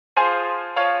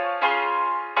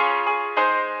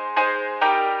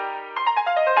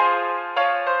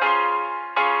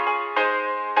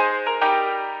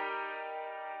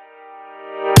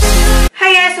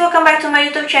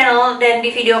YouTube channel, dan di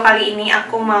video kali ini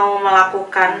aku mau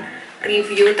melakukan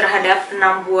review terhadap 6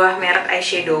 buah merek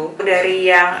eyeshadow dari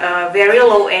yang very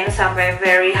low end sampai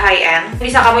very high end.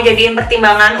 Bisa kamu jadiin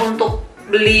pertimbangan untuk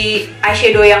beli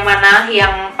eyeshadow yang mana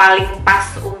yang paling pas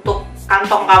untuk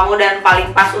kantong kamu dan paling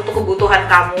pas untuk kebutuhan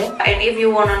kamu. And if you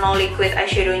wanna know liquid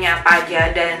eyeshadow-nya apa aja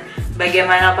dan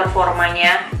bagaimana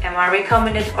performanya, am I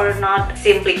recommended or not,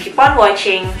 simply keep on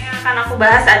watching. Yang akan aku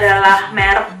bahas adalah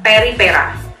merek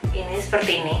Peripera. Ini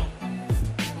seperti ini.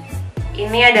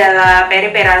 Ini adalah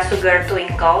Peripera Sugar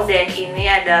Twinkle, dan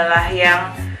ini adalah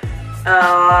yang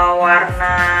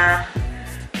warna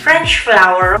French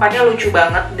Flower. Warnanya lucu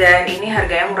banget dan ini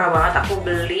harganya murah banget. Aku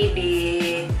beli di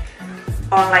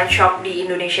online shop di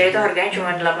Indonesia itu harganya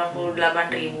cuma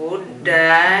 88.000,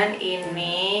 dan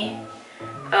ini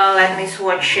let me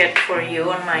swatch it for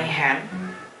you on my hand.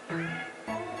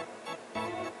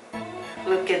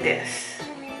 Look at this.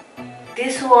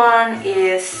 This one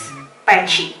is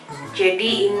patchy.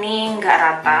 Jadi ini nggak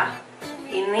rata.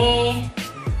 Ini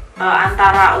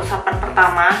antara usapan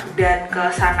pertama dan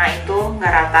ke sana itu nggak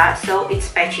rata, so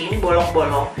it's patchy. Ini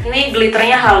bolong-bolong. Ini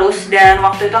glitternya halus, dan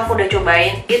waktu itu aku udah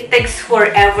cobain. It takes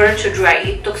forever to dry.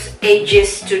 It took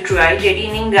ages to dry.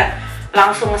 Jadi ini nggak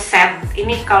langsung ngeset.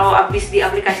 Ini kalau abis di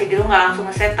aplikasi gitu nggak langsung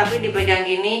ngeset, tapi dipegang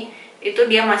gini itu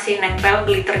dia masih nempel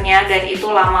glitternya, dan itu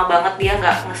lama banget dia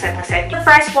nggak ngeset.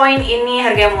 Price point ini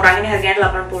harganya murah. Ini harganya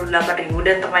 88.000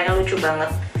 dan tempatnya lucu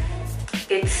banget.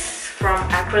 It's from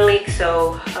acrylic,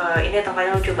 so ini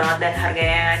tempatnya lucu banget dan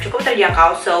harganya cukup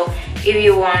terjangkau. So if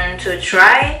you want to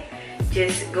try,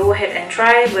 just go ahead and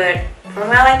try, but for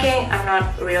my liking, I'm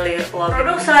not really loving.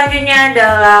 Produk selanjutnya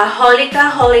adalah Holika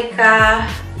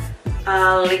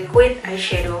liquid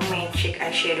eyeshadow, magic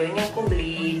eyeshadow. Ini aku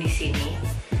beli di sini.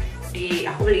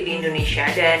 Aku beli di Indonesia,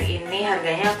 dan ini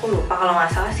harganya aku lupa, kalau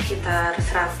nggak salah sekitar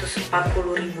 140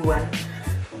 ribuan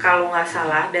kalau nggak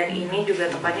salah. Dan ini juga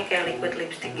tempatnya kayak liquid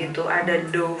lipstick gitu, ada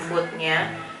doe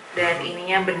food-nya dan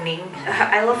ininya bening.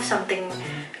 I love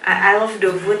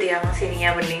doe food yang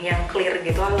sininya bening, yang clear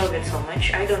gitu. I love it so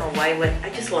much. I don't know why, but I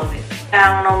just love it.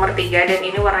 Yang nomor 3, dan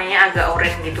ini warnanya agak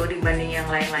orange gitu dibanding yang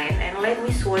lain-lain. And let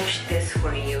me swatch this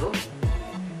for you.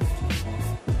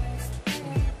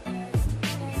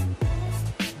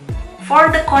 For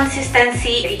the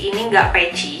consistency, ini nggak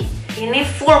patchy. Ini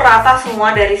full rata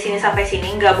semua dari sini sampai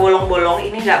sini, nggak bolong-bolong.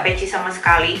 Ini nggak patchy sama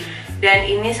sekali. Dan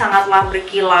ini sangatlah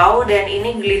berkilau, dan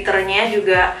ini glitternya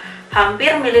juga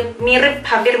hampir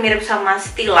mirip sama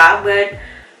Stila, but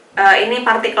ini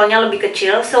partikelnya lebih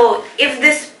kecil. So if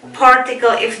this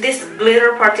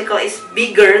glitter particle is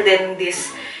bigger than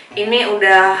this, ini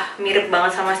udah mirip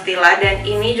banget sama Stila. Dan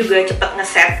ini juga cepet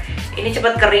ngeset, ini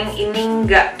cepet kering, ini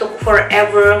nggak took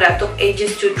forever, nggak took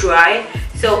ages to dry.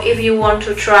 So if you want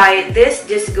to try this,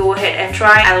 just go ahead and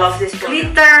try. I love this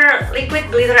liquid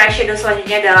glitter eyeshadow.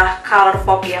 Selanjutnya adalah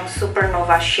Colourpop yang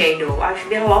Supernova Shadow. I've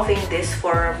been loving this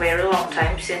for a very long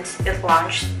time since it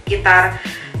launched, sekitar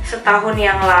setahun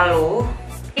yang lalu.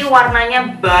 Ini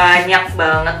warnanya banyak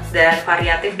banget dan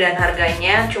variatif, dan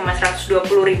harganya cuma 120.000,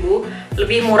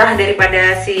 lebih murah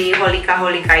daripada si Holika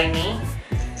ini.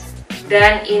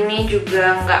 Dan ini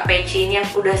juga nggak patchy, ini yang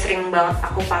udah sering banget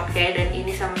aku pakai, dan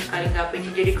ini sama sekali nggak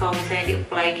patchy. Jadi kalau misalnya di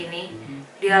apply gini,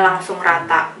 dia langsung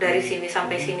rata dari sini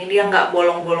sampai sini, dia nggak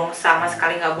bolong-bolong, sama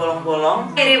sekali nggak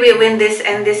bolong-bolong. Jadi between this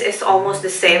and this is almost the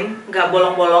same, nggak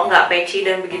bolong-bolong, nggak patchy,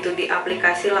 dan begitu di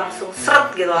aplikasi langsung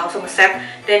seret gitu, langsung ngeset.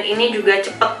 Dan ini juga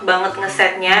cepet banget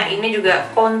ngesetnya. Ini juga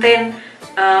contain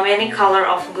many color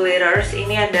of glitters.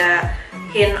 Ini ada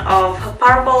hint of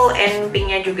purple and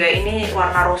pinknya juga. Ini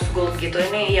warna rose gold gitu.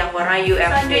 Ini yang warna UF.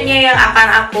 Selanjutnya yang akan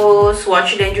aku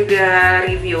swatch dan juga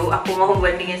review, aku mau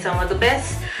membandingin sama the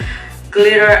best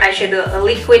glitter eyeshadow,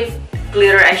 liquid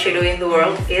glitter eyeshadow in the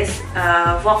world is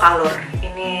Vocalour.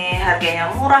 Ini harganya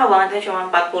murah banget,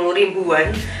 cuma 40 ribuan,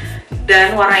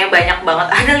 dan warnanya banyak banget.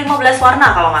 Ada 15 warna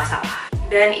kalau nggak salah.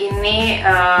 Dan ini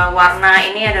warna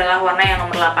ini adalah warna yang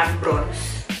nomor 8,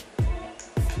 bronze.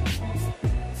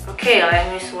 Okay, let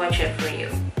me swatch it for you.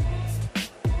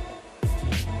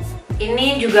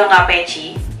 Ini juga nggak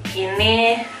patchy.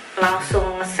 Ini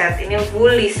langsung ngeset. Ini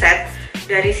fully set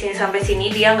dari sini sampai sini.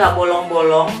 Dia nggak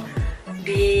bolong-bolong.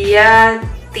 Dia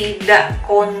tidak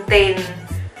contain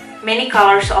many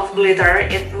colors of glitter.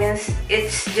 It means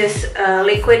it's just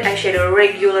liquid eyeshadow,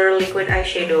 regular liquid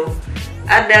eyeshadow.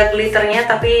 Ada glitternya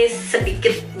tapi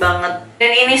sedikit banget,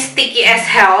 dan ini sticky as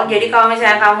hell. Jadi kalau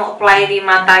misalnya kamu apply di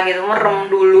mata gitu, merem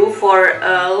dulu for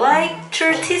like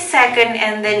 30 seconds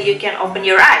and then you can open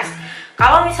your eyes.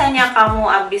 Kalau misalnya kamu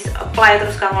abis apply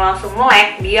terus kamu langsung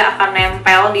melek, dia akan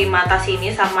nempel di mata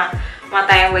sini sama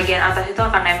mata yang bagian atas itu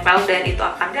akan nempel dan itu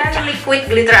akan pecah.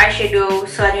 Liquid glitter eyeshadow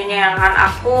selanjutnya yang akan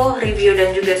aku review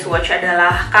dan juga swatch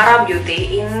adalah Kara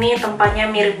Beauty. Ini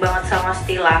tempatnya mirip banget sama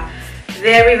Stila,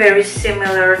 very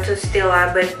similar to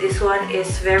Stila, but this one is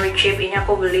very cheap. Ini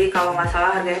aku beli kalau nggak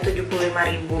salah harganya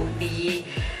 75.000 di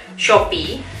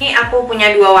Shopee. Ini aku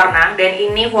punya dua warna dan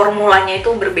ini formulanya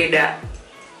itu berbeda.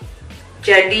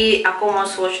 Jadi aku mau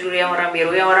swatch dulu yang warna biru.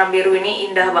 Yang warna biru ini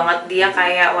indah banget, dia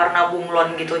kayak warna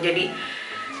bunglon gitu. Jadi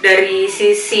dari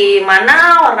sisi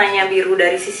mana warnanya biru,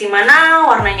 dari sisi mana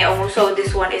warnanya ungu. So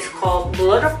this one is called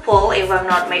Beautiful if I'm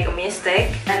not make a mistake.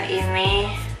 Dan ini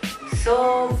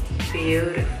so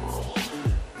beautiful.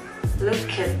 Look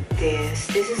at this.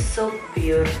 This is so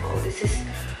beautiful. This is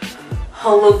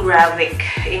holographic.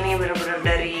 Ini benar-benar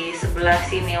dari sebelah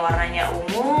sini warnanya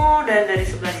ungu dan dari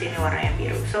sebelah sini warnanya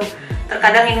biru. So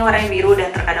terkadang ini warnanya biru dan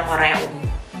terkadang warnanya ungu.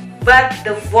 But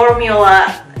the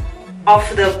formula of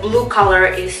the blue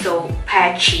color is so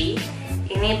patchy.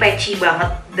 Ini patchy banget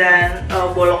dan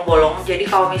bolong-bolong. Jadi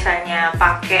kalau misalnya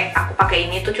aku pakai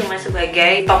ini tuh cuma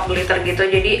sebagai top glitter gitu.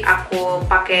 Jadi aku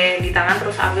pakai di tangan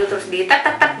terus ambil terus di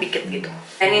tap dikit gitu.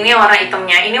 Dan ini warna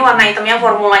hitamnya. Ini warna hitamnya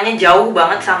formulanya jauh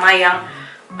banget sama yang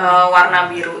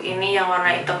warna biru. Ini yang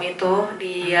warna hitam itu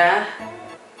dia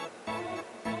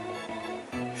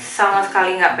sama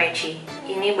sekali nggak patchy.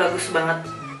 Ini bagus banget.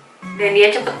 Dan dia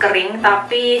cepet kering,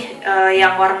 tapi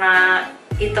yang warna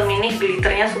hitam ini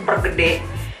glitternya super gede.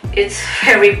 It's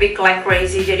very big like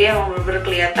crazy. Jadi emang bener-bener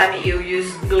kelihatan you use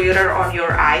glitter on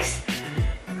your eyes.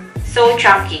 So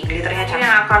chunky, glitternya chunky.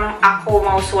 Yang akan aku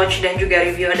mau swatch dan juga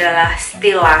review adalah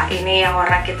Stila. Ini yang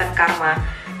warna Kitten Karma,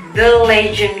 the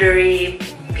legendary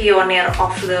pioneer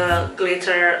of the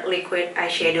glitter liquid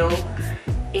eyeshadow.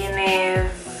 Ini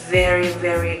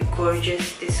very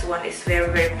gorgeous. This one is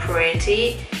very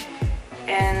pretty.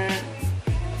 And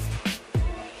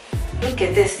look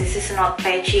at this, this is not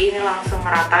patchy. Ini langsung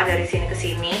merata dari sini ke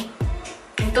sini.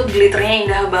 Itu glitternya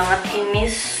indah banget. Ini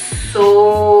so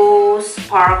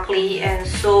sparkly and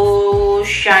so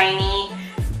shiny.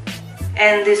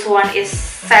 And this one is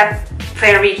set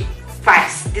very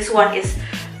fast. This one is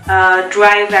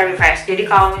dry very fast. Jadi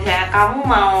kalau misalnya kamu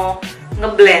mau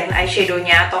ngeblend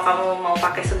eyeshadownya atau kamu mau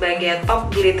pakai sebagai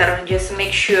top glitter, just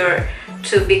make sure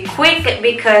to be quick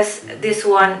because this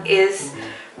one is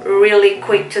really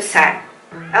quick to set.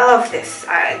 I love this.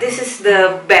 This is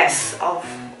the best of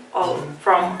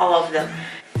from all of them.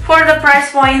 For the price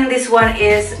point, this one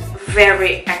is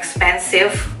very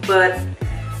expensive, but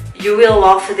you will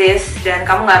love this. Dan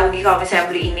kamu nggak rugi kalau misalnya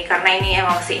beli ini karena ini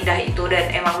emang seindah itu dan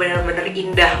emang bener-bener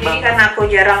indah banget. Karena aku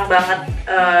jarang banget,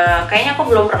 kayaknya aku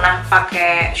belum pernah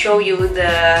pakai show you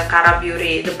the Kara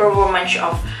Beauty, the performance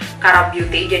of Kara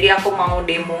Beauty. Jadi aku mau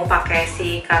demo pakai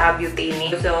si Kara Beauty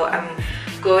ini. So I'm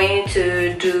going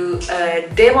to do a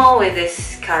demo with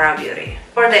this Kara Beauty.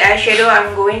 For the eyeshadow,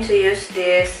 I'm going to use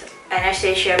this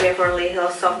Anastasia Beverly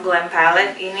Hills Soft Glam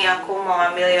Palette. Ini aku mau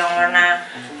ambil yang warna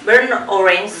burnt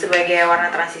orange sebagai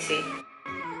warna transisi.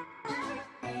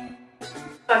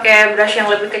 Pakai brush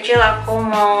yang lebih kecil, aku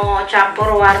mau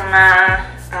campur warna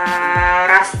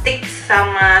rustic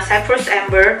sama cypress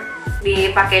amber,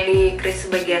 dipakai di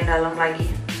crease bagian dalam lagi.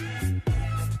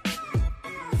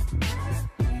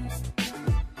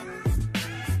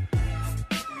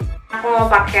 Aku mau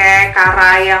pakai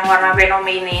Kara yang warna Venom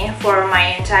ini for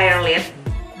my entire lid.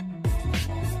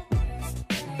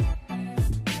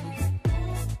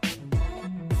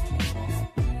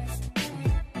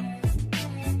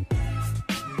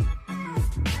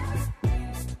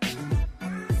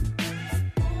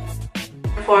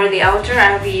 For the outer,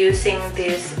 I'll be using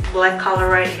this black color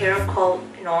right here called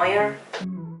Noir.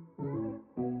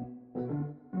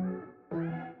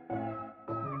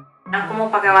 Aku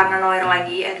mau pakai warna Noir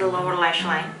lagi at the lower lash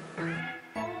line.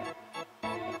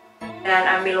 Dan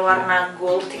ambil warna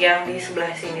gold yang di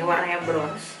sebelah sini, warnanya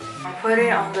bronze. I put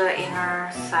it on the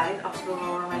inner side of the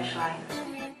lower lash line.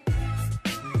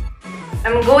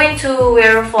 I'm going to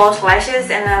wear false lashes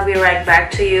and I'll be right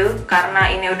back to you. Karena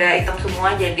ini udah hitam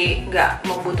semua, jadi nggak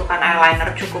membutuhkan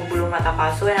eyeliner, cukup bulu mata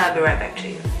palsu, and I'll be right back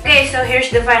to you. Okay, so here's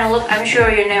the final look. I'm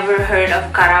sure you never heard of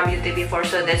Kara Beauty before,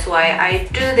 so that's why I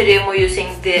do the demo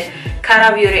using the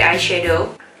Kara Beauty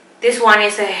eyeshadow. This one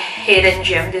is a hidden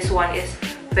gem. This one is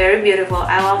very beautiful.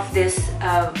 I love this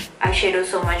eyeshadow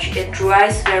so much. It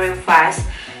dries very fast.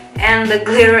 And the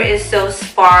glitter is so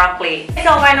sparkly.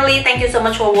 So finally, thank you so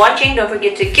much for watching. Don't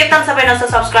forget to give thumbs up and also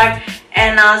subscribe.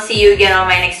 And I'll see you again on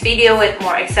my next video with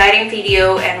more exciting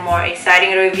video and more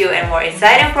exciting review and more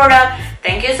exciting product.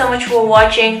 Thank you so much for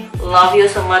watching. Love you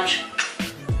so much.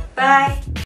 Bye.